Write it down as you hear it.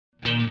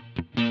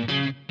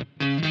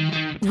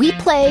We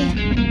play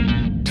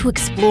to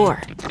explore,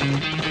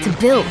 to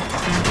build,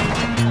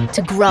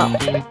 to grow,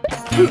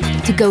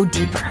 to go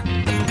deeper.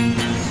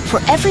 For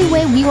every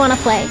way we want to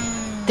play,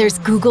 there's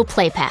Google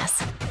Play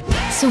Pass.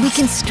 So we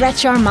can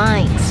stretch our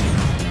minds,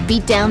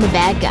 beat down the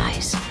bad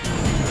guys,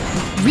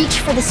 reach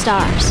for the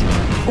stars,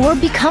 or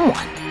become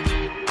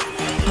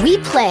one. We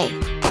play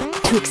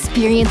to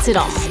experience it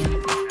all.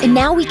 And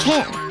now we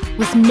can,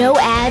 with no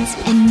ads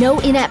and no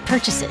in-app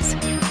purchases.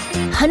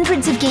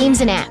 Hundreds of games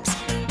and apps,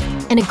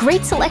 and a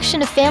great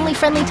selection of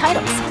family-friendly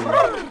titles.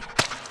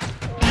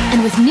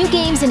 And with new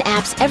games and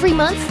apps every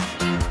month,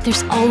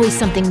 there's always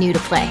something new to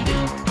play.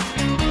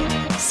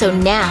 So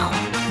now,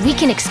 we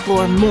can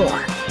explore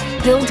more,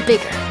 build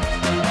bigger,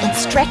 and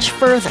stretch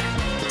further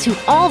to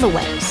all the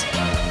ways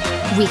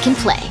we can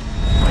play.